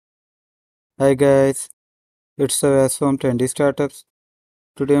Hi guys, it's Savas from Trendy Startups.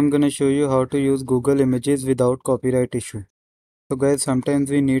 Today I'm gonna show you how to use Google Images without copyright issue. So guys,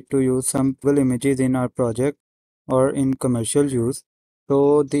 sometimes we need to use some Google Images in our project or in commercial use.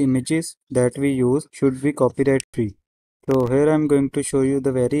 So the images that we use should be copyright free. So here I'm going to show you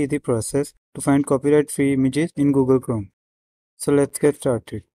the very easy process to find copyright free images in Google Chrome. So let's get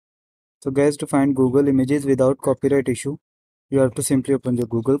started. So guys, to find Google Images without copyright issue, you have to simply open your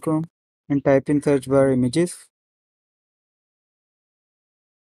Google Chrome and type in search bar images.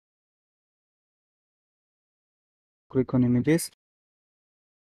 Click on images.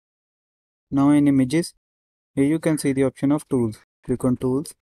 Now in images, here you can see the option of tools. Click on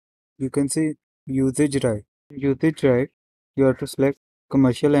tools. You can see usage right. Usage right, you have to select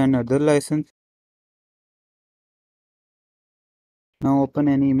commercial and other license. Now open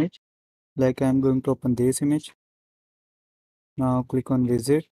any image. Like I am going to open this image. Now click on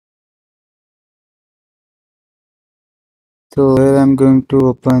visit. So here I am going to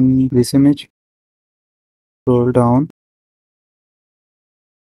open this image. Scroll down.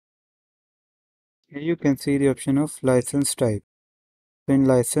 Here you can see the option of license type. So in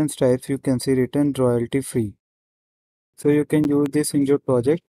license types, you can see written royalty free. So you can use this in your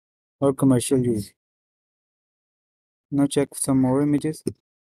project or commercial use. Now check some more images.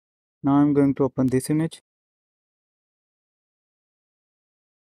 Now I'm going to open this image.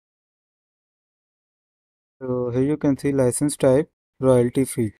 So here you can see license type royalty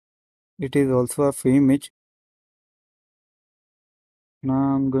free. It is also a free image. Now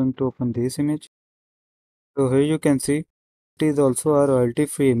I'm going to open this image. So here you can see it is also a royalty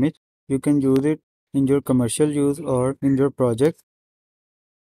free image. You can use it in your commercial use or in your project.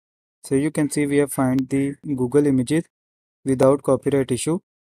 So you can see we have find the Google images without copyright issue.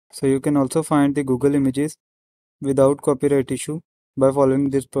 So you can also find the Google images without copyright issue by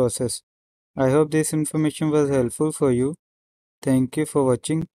following this process. I hope this information was helpful for you. Thank you for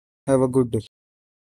watching. Have a good day.